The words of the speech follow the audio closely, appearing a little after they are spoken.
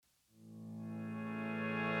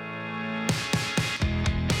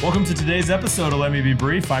Welcome to today's episode of Let Me Be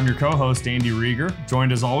Brief. I'm your co-host, Andy Rieger,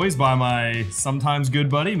 joined as always by my sometimes good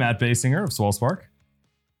buddy, Matt Basinger of Swellspark.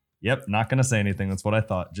 Yep, not going to say anything. That's what I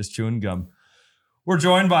thought. Just chewing gum. We're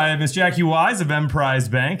joined by Miss Jackie Wise of Emprise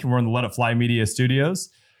Bank, and we're in the Let It Fly Media Studios.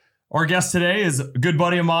 Our guest today is a good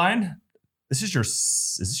buddy of mine. Is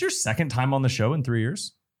this your second time on the show in 3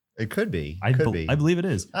 years? It could be. I believe it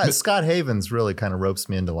is. Scott Havens really kind of ropes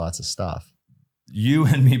me into lots of stuff. You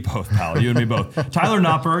and me both, pal. You and me both. Tyler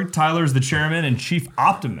Knopberg. Tyler's the chairman and chief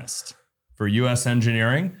optimist for U.S.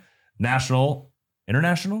 Engineering, national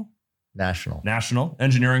engineering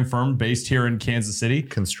firm based here in Kansas City.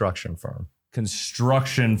 Construction firm.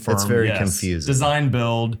 It's very confusing. Design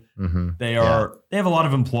build. Mm-hmm. They have a lot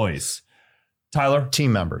of employees. Tyler?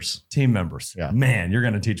 Team members. Yeah. Man, you're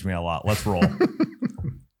going to teach me a lot. Let's roll.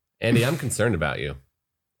 Andy, I'm concerned about you.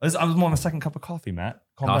 I was on my second cup of coffee, Matt.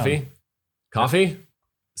 Calm down. Coffee?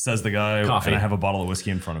 Says the guy. Coffee. And I have a bottle of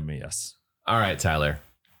whiskey in front of me, yes. All right, Tyler.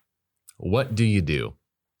 What do you do?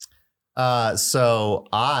 So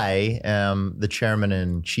I am the chairman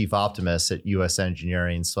and chief optimist at U.S.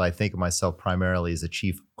 Engineering. So I think of myself primarily as a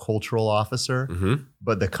chief cultural officer. Mm-hmm.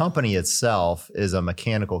 But the company itself is a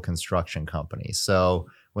mechanical construction company. So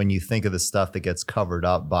when you think of the stuff that gets covered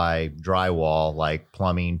up by drywall, like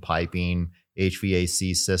plumbing, piping,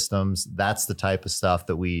 HVAC systems, that's the type of stuff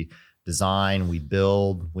that we design, we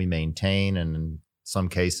build, we maintain, and in some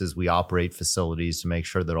cases we operate facilities to make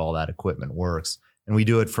sure that all that equipment works. And we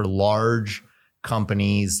do it for large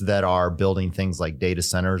companies that are building things like data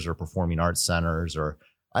centers or performing arts centers or,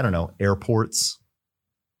 I don't know, airports.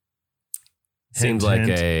 Seems like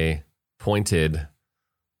a pointed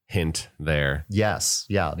hint there. Yes.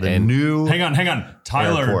 Yeah. Hang on.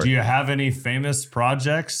 Tyler, airport. Do you have any famous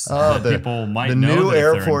projects that people might know? The new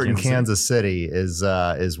airport in Kansas City is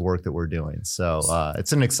work that we're doing. So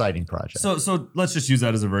it's an exciting project. So let's just use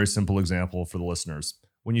that as a very simple example for the listeners.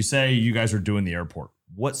 When you say you guys are doing the airport,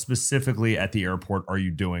 what specifically at the airport are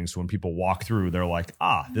you doing? So when people walk through, they're like,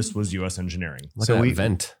 this was U.S. Engineering.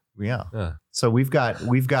 Vent. Yeah. So we've got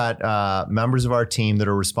members of our team that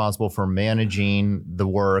are responsible for managing the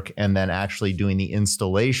work and then actually doing the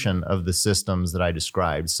installation of the systems that I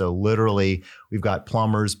described. So literally, we've got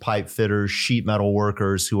plumbers, pipe fitters, sheet metal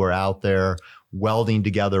workers who are out there welding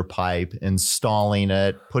together pipe, installing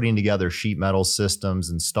it, putting together sheet metal systems,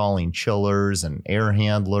 installing chillers and air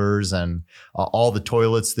handlers and all the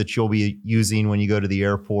toilets that you'll be using when you go to the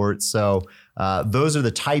airport. So those are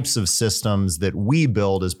the types of systems that we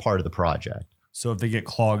build as part of the project. So if they get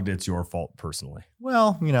clogged, it's your fault personally.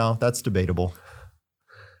 Well, that's debatable.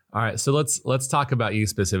 All right, so let's talk about you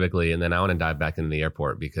specifically, and then I want to dive back into the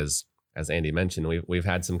airport because, as Andy mentioned, we've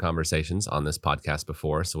had some conversations on this podcast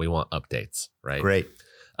before, so we want updates, right? Great.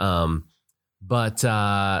 But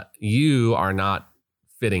you are not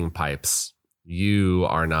fitting pipes. You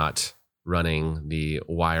are not running the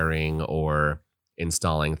wiring or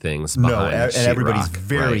installing things behind and everybody's sheetrock,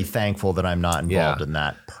 very thankful that I'm not involved in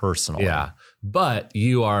that personally. Yeah, but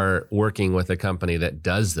you are working with a company that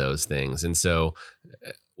does those things. And so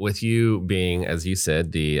with you being, as you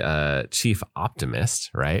said, the chief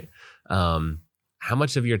optimist, right? How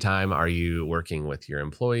much of your time are you working with your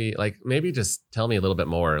employee? Like maybe just tell me a little bit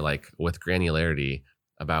more, like with granularity,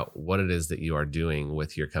 about what it is that you are doing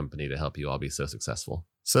with your company to help you all be so successful.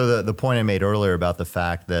 So the point I made earlier about the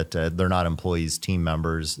fact that they're not employees, team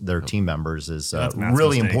members, they're team members is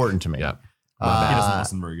really important to me. Yeah. He doesn't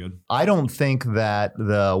listen very good. I don't think that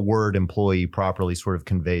the word employee properly sort of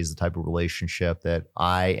conveys the type of relationship that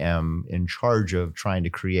I am in charge of trying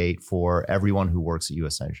to create for everyone who works at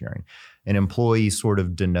U.S. Engineering. An employee sort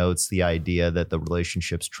of denotes the idea that the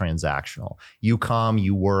relationship's transactional. You come,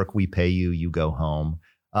 you work, we pay you, you go home.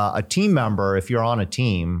 A team member, if you're on a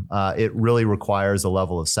team, it really requires a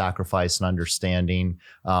level of sacrifice and understanding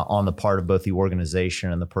on the part of both the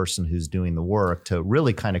organization and the person who's doing the work to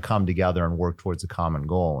really kind of come together and work towards a common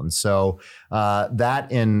goal. And so that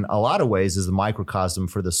in a lot of ways is a microcosm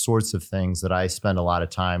for the sorts of things that I spend a lot of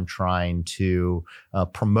time trying to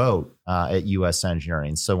promote at U.S.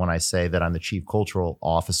 Engineering. So when I say that I'm the chief cultural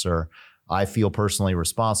officer, I feel personally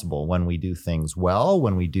responsible when we do things well,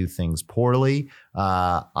 when we do things poorly.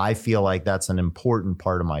 I feel like that's an important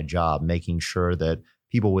part of my job, making sure that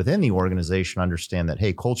people within the organization understand that,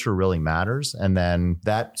 hey, culture really matters. And then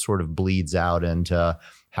that sort of bleeds out into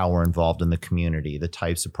how we're involved in the community, the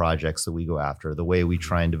types of projects that we go after, the way we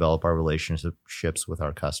try and develop our relationships with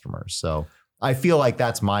our customers. So I feel like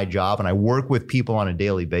that's my job, and I work with people on a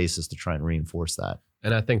daily basis to try and reinforce that.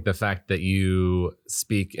 And I think the fact that you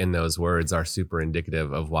speak in those words are super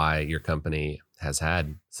indicative of why your company has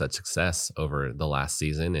had such success over the last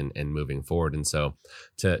season and moving forward. And so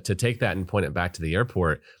to take that and point it back to the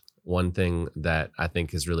airport, one thing that I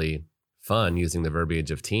think is really fun using the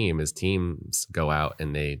verbiage of team is teams go out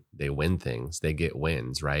and they win things, they get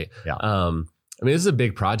wins, right? Yeah. I mean, this is a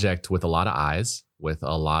big project with a lot of eyes, with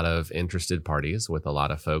a lot of interested parties, with a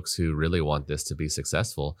lot of folks who really want this to be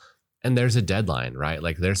successful. And there's a deadline, right?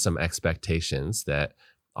 Like there's some expectations that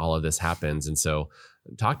all of this happens. And so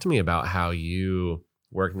talk to me about how you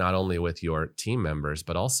work not only with your team members,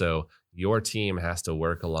 but also your team has to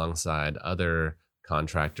work alongside other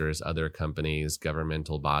contractors, other companies,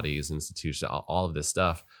 governmental bodies, institutions, all of this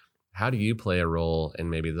stuff. How do you play a role in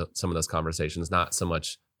maybe some of those conversations, not so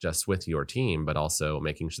much just with your team, but also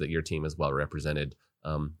making sure that your team is well represented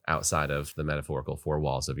outside of the metaphorical four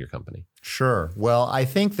walls of your company? Sure. Well, I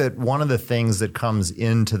think that one of the things that comes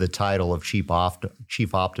into the title of chief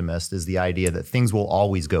optimist is the idea that things will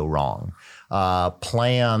always go wrong.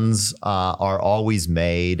 Plans are always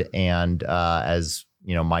made, and as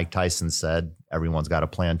Mike Tyson said, everyone's got a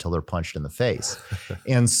plan till they're punched in the face.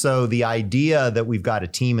 And so the idea that we've got a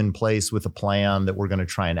team in place with a plan that we're going to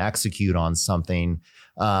try and execute on something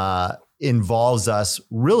involves us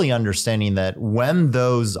really understanding that when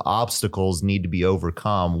those obstacles need to be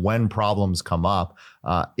overcome, when problems come up,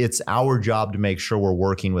 it's our job to make sure we're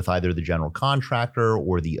working with either the general contractor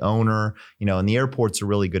or the owner. And the airport's a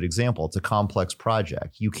really good example. It's a complex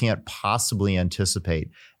project. You can't possibly anticipate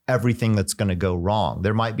everything that's going to go wrong.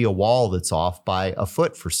 There might be a wall that's off by a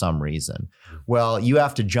foot for some reason. Well, you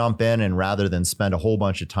have to jump in and rather than spend a whole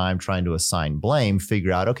bunch of time trying to assign blame,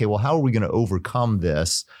 figure out, okay, well, how are we going to overcome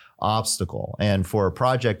this obstacle? And for a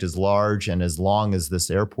project as large and as long as this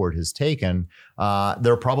airport has taken,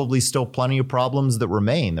 there are probably still plenty of problems that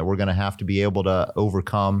remain that we're going to have to be able to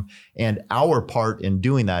overcome. And our part in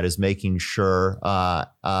doing that is making sure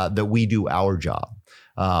that we do our job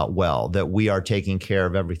well, that we are taking care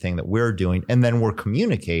of everything that we're doing. And then we're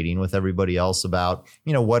communicating with everybody else about,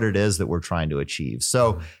 what it is that we're trying to achieve.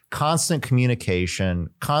 So constant communication,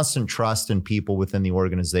 constant trust in people within the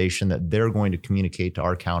organization that they're going to communicate to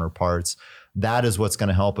our counterparts. That is what's going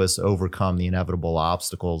to help us overcome the inevitable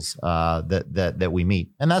obstacles that we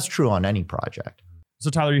meet. And that's true on any project.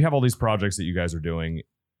 So Tyler, you have all these projects that you guys are doing.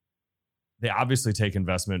 They obviously take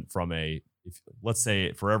investment from let's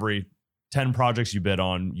say for every 10 projects you bid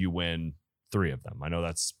on, you win 3 of them. I know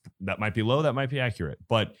that might be low, that might be accurate,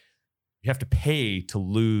 but you have to pay to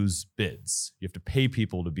lose bids. You have to pay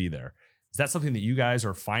people to be there. Is that something that you guys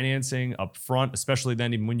are financing up front, especially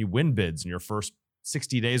then even when you win bids in your first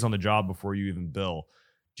 60 days on the job before you even bill?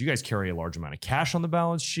 Do you guys carry a large amount of cash on the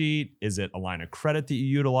balance sheet? Is it a line of credit that you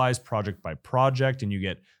utilize project by project and you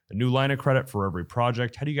get a new line of credit for every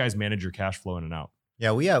project? How do you guys manage your cash flow in and out?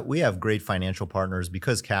 Yeah, we have great financial partners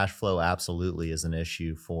because cash flow absolutely is an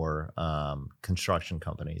issue for construction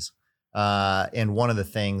companies. And one of the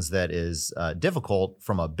things that is difficult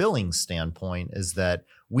from a billing standpoint is that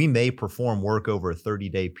we may perform work over a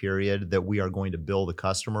 30-day period that we are going to bill the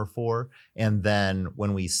customer for. And then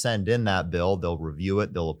when we send in that bill, they'll review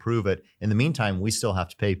it, they'll approve it. In the meantime, we still have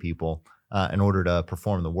to pay people in order to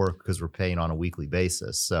perform the work because we're paying on a weekly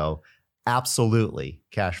basis. So absolutely,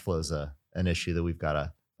 cash flow is an issue that we've got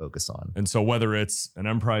to focus on. And so whether it's an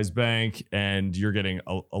Emprise Bank and you're getting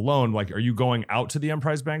a loan, like are you going out to the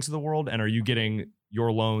Emprise Banks of the world and are you getting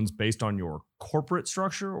your loans based on your corporate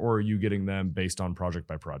structure or are you getting them based on project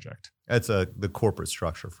by project? It's the corporate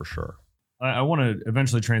structure for sure. I want to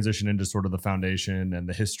eventually transition into sort of the foundation and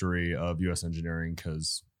the history of U.S. engineering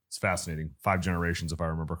because it's fascinating. 5 generations, if I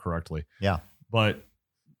remember correctly. Yeah. But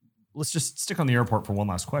let's just stick on the airport for one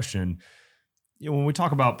last question. When we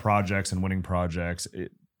talk about projects and winning projects,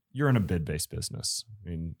 you're in a bid-based business. I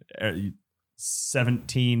mean,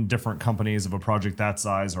 17 different companies of a project that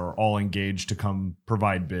size are all engaged to come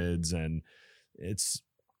provide bids. And it's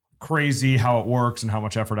crazy how it works and how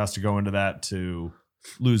much effort has to go into that to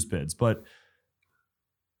lose bids. But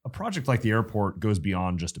a project like the airport goes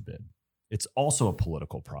beyond just a bid. It's also a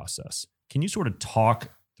political process. Can you sort of talk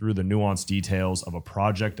through the nuanced details of a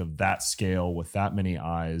project of that scale with that many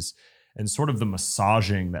eyes and sort of the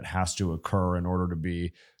massaging that has to occur in order to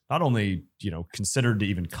be not only, considered to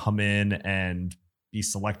even come in and be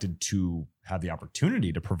selected to have the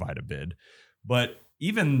opportunity to provide a bid, but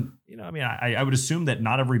even, I would assume that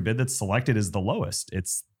not every bid that's selected is the lowest.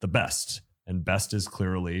 It's the best, and best is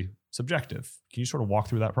clearly subjective. Can you sort of walk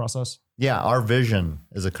through that process? Yeah, our vision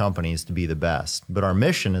as a company is to be the best, but our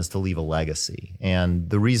mission is to leave a legacy. And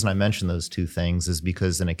the reason I mention those two things is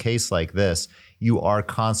because in a case like this, you are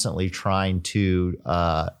constantly trying to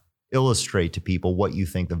illustrate to people what you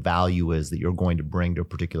think the value is that you're going to bring to a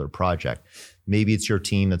particular project. Maybe it's your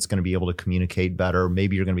team that's going to be able to communicate better.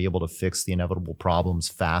 Maybe you're going to be able to fix the inevitable problems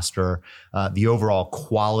faster. The overall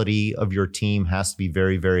quality of your team has to be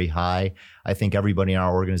very, very high. I think everybody in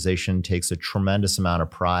our organization takes a tremendous amount of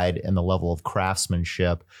pride in the level of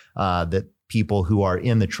craftsmanship that people who are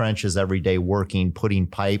in the trenches every day working, putting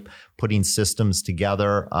pipe, putting systems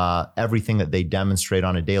together, everything that they demonstrate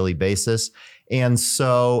on a daily basis. And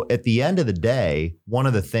so at the end of the day, one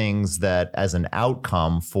of the things that as an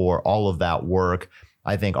outcome for all of that work,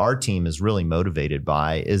 I think our team is really motivated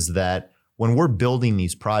by is that when we're building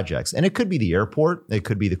these projects, and it could be the airport, it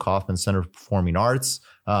could be the Kauffman Center for Performing Arts,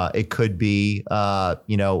 it could be a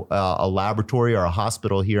laboratory or a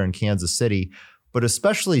hospital here in Kansas City, but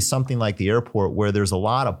especially something like the airport where there's a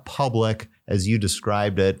lot of public, as you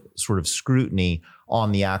described it, sort of scrutiny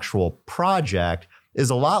on the actual project is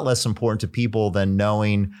a lot less important to people than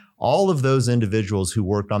knowing all of those individuals who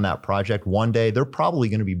worked on that project. One day, they're probably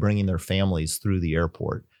going to be bringing their families through the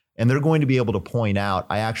airport. And they're going to be able to point out,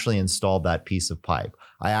 I actually installed that piece of pipe.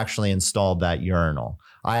 I actually installed that urinal.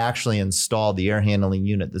 I actually installed the air handling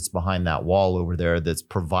unit that's behind that wall over there that's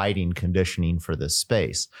providing conditioning for this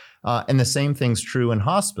space. And the same thing's true in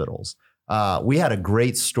hospitals. We had a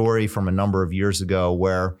great story from a number of years ago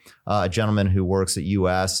where a gentleman who works at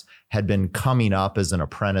US had been coming up as an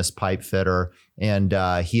apprentice pipe fitter, and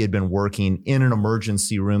he had been working in an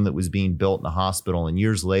emergency room that was being built in a hospital. And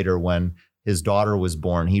years later, when his daughter was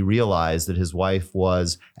born, he realized that his wife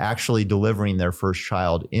was actually delivering their first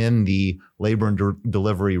child in the labor and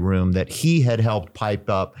delivery room that he had helped pipe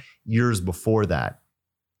up years before that.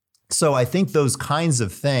 So I think those kinds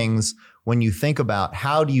of things, when you think about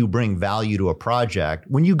how do you bring value to a project,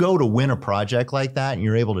 when you go to win a project like that and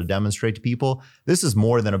you're able to demonstrate to people, this is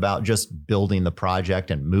more than about just building the project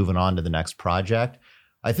and moving on to the next project.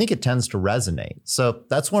 I think it tends to resonate. So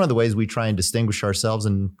that's one of the ways we try and distinguish ourselves.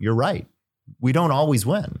 And you're right. We don't always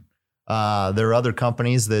win. There are other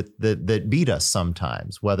companies that beat us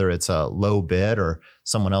sometimes, whether it's a low bid or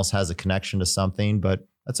someone else has a connection to something, but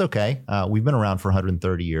that's okay. We've been around for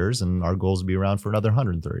 130 years and our goal is to be around for another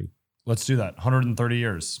 130. Let's do that. 130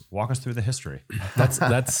 years. Walk us through the history.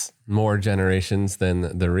 That's more generations than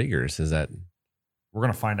the Riegers. Is that? We're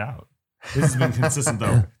going to find out. This has been consistent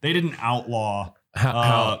though. They didn't outlaw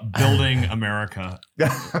building America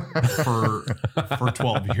for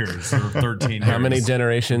 12 years or 13 years. How many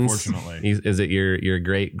generations? Unfortunately. Is it your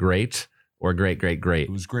great or great? It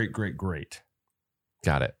was great.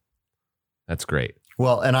 Got it. That's great.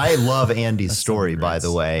 Well, and I love Andy's story, by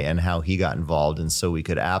the way, and how he got involved. And so we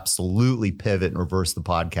could absolutely pivot and reverse the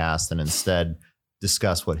podcast and instead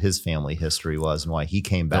discuss what his family history was and why he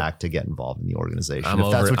came back to get involved in the organization. I'm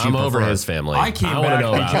over his family. I came back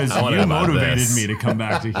because you motivated me to come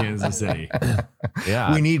back to Kansas City.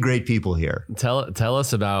 Yeah. We need great people here. Tell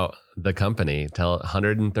us about the company.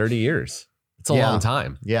 130 years. It's a long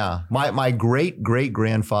time. Yeah. My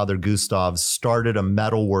great-great-grandfather, Gustav, started a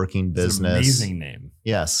metalworking business. It's an amazing name.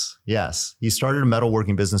 Yes. He started a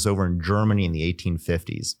metalworking business over in Germany in the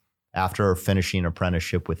 1850s after finishing an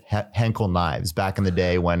apprenticeship with Henkel Knives back in the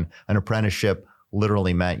day when an apprenticeship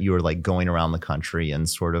literally meant you were like going around the country and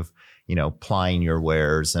sort of, plying your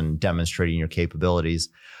wares and demonstrating your capabilities.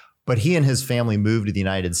 But he and his family moved to the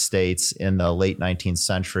United States in the late 19th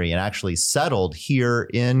century and actually settled here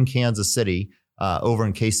in Kansas City, over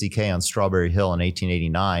in KCK on Strawberry Hill in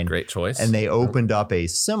 1889. Great choice. And they opened up a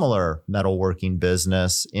similar metalworking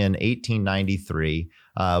business in 1893.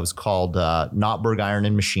 It was called Nottberg Iron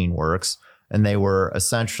and Machine Works. And they were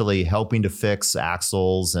essentially helping to fix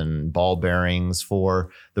axles and ball bearings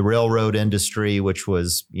for the railroad industry, which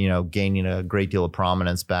was, gaining a great deal of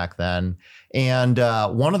prominence back then. And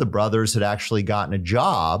one of the brothers had actually gotten a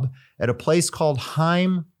job at a place called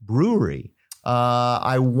Heim Brewery.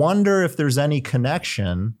 I wonder if there's any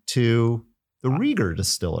connection to the Rieger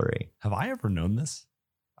distillery. Have I ever known this?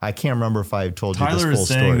 I can't remember if I told you Tyler this full is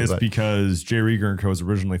saying story. This because J. Rieger & Co. was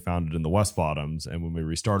originally founded in the West Bottoms, and when we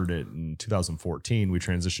restarted it in 2014, we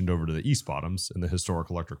transitioned over to the East Bottoms in the historic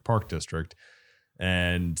Electric Park District,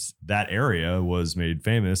 and that area was made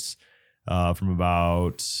famous from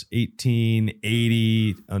about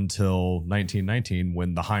 1880 until 1919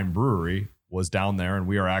 when the Heim Brewery was down there, and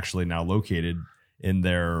we are actually now located in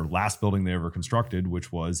their last building they ever constructed,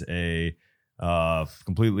 which was a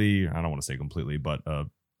completely, I don't want to say completely, but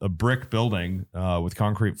a brick building with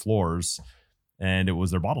concrete floors, and it was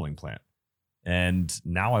their bottling plant. And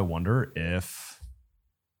now I wonder if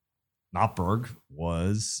Nottberg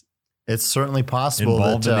was It's certainly possible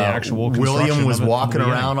Involved that in the actual construction William was of it from the walking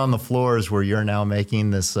beginning. around on the floors where you're now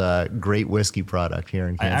making this great whiskey product here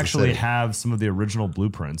in I Kansas actually City. have some of the original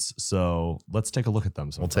blueprints, so let's take a look at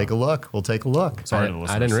them. We'll take a look. Sorry to the I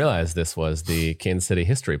listeners. didn't realize this was the Kansas City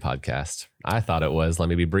History Podcast. I thought it was Let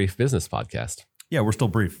Me Be Brief Business Podcast. Yeah, we're still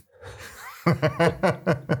brief.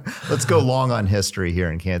 Let's go long on history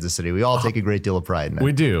here in Kansas City. We all take a great deal of pride in it.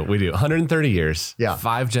 We do. 130 years. Yeah.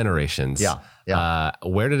 5 generations. Yeah.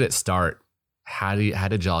 Where did it start? How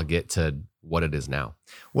did y'all get to what it is now?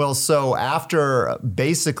 Well, so after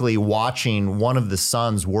basically watching one of the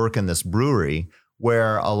sons work in this brewery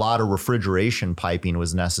where a lot of refrigeration piping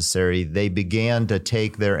was necessary, they began to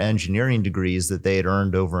take their engineering degrees that they had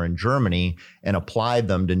earned over in Germany and applied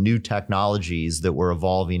them to new technologies that were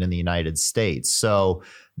evolving in the United States. So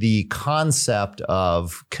the concept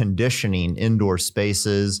of conditioning indoor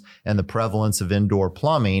spaces and the prevalence of indoor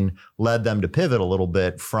plumbing led them to pivot a little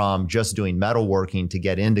bit from just doing metalworking to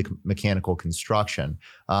get into mechanical construction.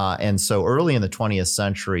 And so early in the 20th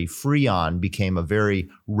century, Freon became a very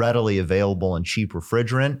readily available and cheap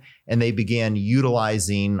refrigerant, and they began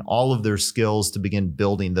utilizing all of their skills to begin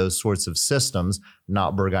building those sorts of systems,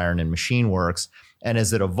 not Berg Iron and Machine Works. And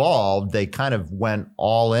as it evolved, they kind of went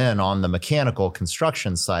all in on the mechanical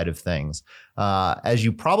construction side of things. As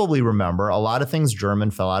you probably remember, a lot of things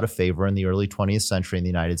German fell out of favor in the early 20th century in the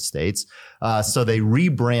United States. So they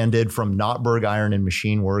rebranded from not Berg Iron and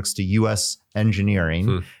Machine Works to U.S.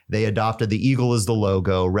 Engineering. They adopted the eagle as the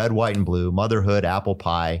logo, red, white, and blue, motherhood, apple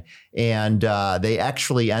pie. And they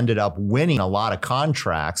actually ended up winning a lot of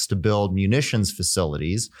contracts to build munitions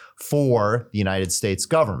facilities for the United States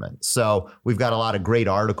government. So we've got a lot of great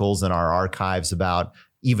articles in our archives about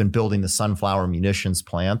even building the Sunflower munitions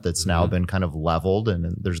plant that's now been kind of leveled, and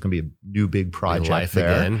there's going to be a new big project Life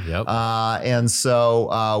there. again. Yep. And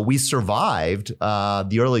so we survived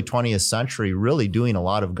the early 20th century really doing a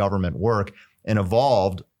lot of government work and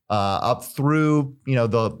evolved up through,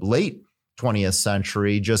 the late 20th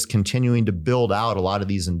century, just continuing to build out a lot of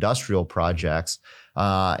these industrial projects.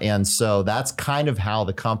 And so that's kind of how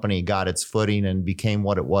the company got its footing and became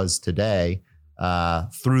what it was today.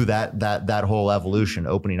 Through that whole evolution,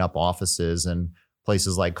 opening up offices in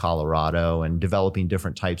places like Colorado and developing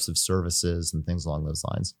different types of services and things along those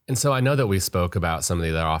lines. And so I know that we spoke about some of the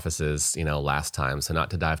other offices, last time. So not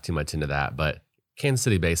to dive too much into that, but Kansas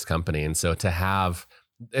City-based company. And so to have,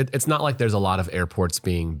 it's not like there's a lot of airports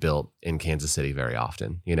being built in Kansas City very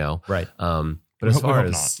often, Right. But as far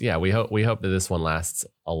as, we hope that this one lasts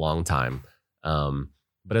a long time.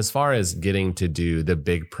 But as far as getting to do the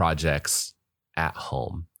big projects at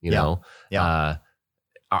home,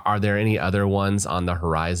 are there any other ones on the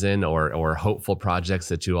horizon or hopeful projects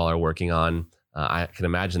that you all are working on? I can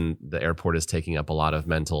imagine the airport is taking up a lot of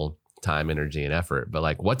mental time, energy, and effort, but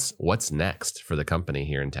like what's next for the company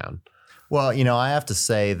here in town? Well, I have to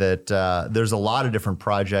say that there's a lot of different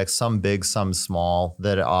projects, some big, some small,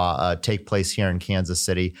 that take place here in Kansas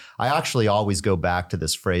City. I actually always go back to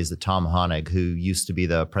this phrase that Tom Honig, who used to be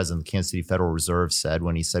the president of the Kansas City Federal Reserve, said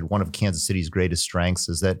when he said one of Kansas City's greatest strengths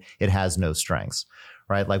is that it has no strengths.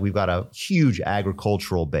 Right? Like we've got a huge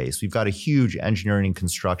agricultural base. We've got a huge engineering and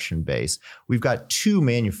construction base. We've got 2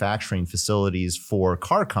 manufacturing facilities for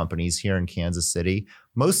car companies here in Kansas City.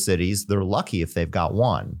 Most cities, they're lucky if they've got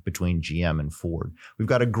one between GM and Ford. We've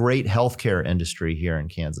got a great healthcare industry here in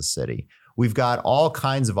Kansas City. We've got all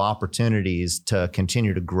kinds of opportunities to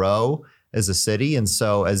continue to grow as a city. And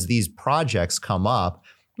so as these projects come up,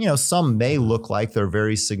 some may look like they're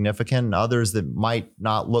very significant, and others that might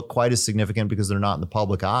not look quite as significant because they're not in the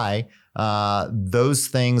public eye. Those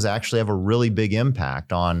things actually have a really big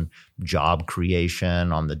impact on job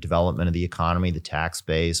creation, on the development of the economy, the tax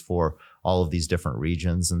base for all of these different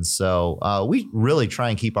regions. And so we really try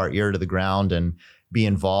and keep our ear to the ground and be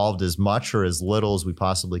involved as much or as little as we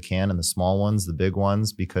possibly can in the small ones, the big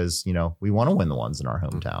ones, because, we want to win the ones in our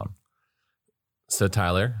hometown. So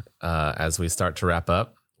Tyler, as we start to wrap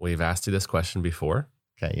up, we've asked you this question before.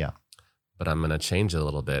 Okay, yeah. But I'm going to change it a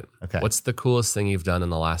little bit. Okay. What's the coolest thing you've done in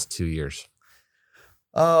the last 2 years?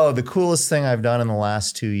 Oh, the coolest thing I've done in the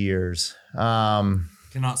last 2 years.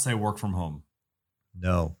 Cannot say work from home.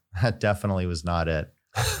 No, that definitely was not it.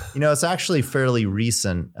 It's actually fairly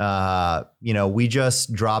recent. We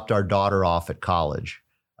just dropped our daughter off at college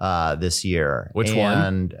this year. Which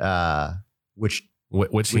one? Which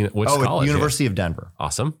college? University of Denver.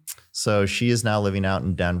 Awesome. So she is now living out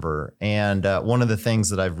in Denver. And one of the things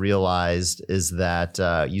that I've realized is that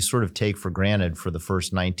you sort of take for granted for the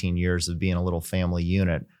first 19 years of being a little family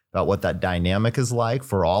unit about what that dynamic is like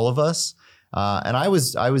for all of us. And I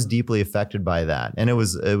was deeply affected by that. And it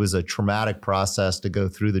was a traumatic process to go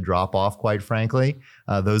through the drop off, quite frankly.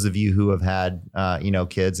 Those of you who have had,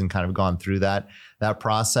 kids and kind of gone through that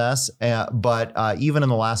process. But even in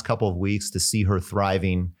the last couple of weeks, to see her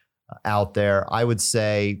thriving out there, I would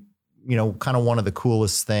say, kind of one of the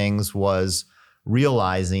coolest things was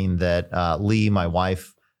realizing that Lee, my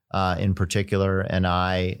wife in particular, and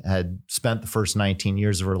I had spent the first 19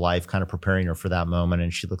 years of her life kind of preparing her for that moment,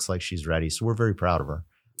 and she looks like she's ready. So we're very proud of her.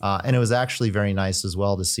 And it was actually very nice as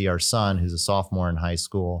well to see our son, who's a sophomore in high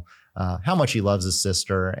school, how much he loves his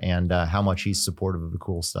sister and how much he's supportive of the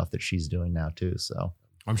cool stuff that she's doing now too. So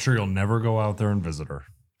I'm sure you'll never go out there and visit her.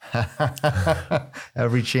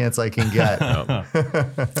 Every chance I can get.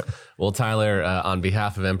 Well, Tyler, on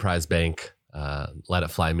behalf of Emprise Bank, Let It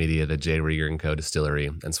Fly Media, the J. Rieger & Co. Distillery,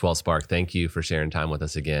 and Swell Spark, thank you for sharing time with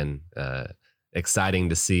us again. Exciting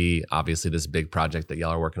to see, obviously, this big project that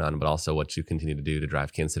y'all are working on, but also what you continue to do to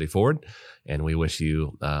drive Kansas City forward. And we wish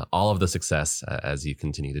you all of the success as you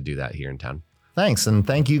continue to do that here in town. Thanks. And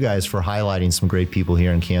thank you guys for highlighting some great people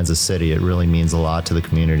here in Kansas City. It really means a lot to the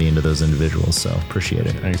community and to those individuals. So appreciate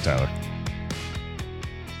it. Thanks, Tyler.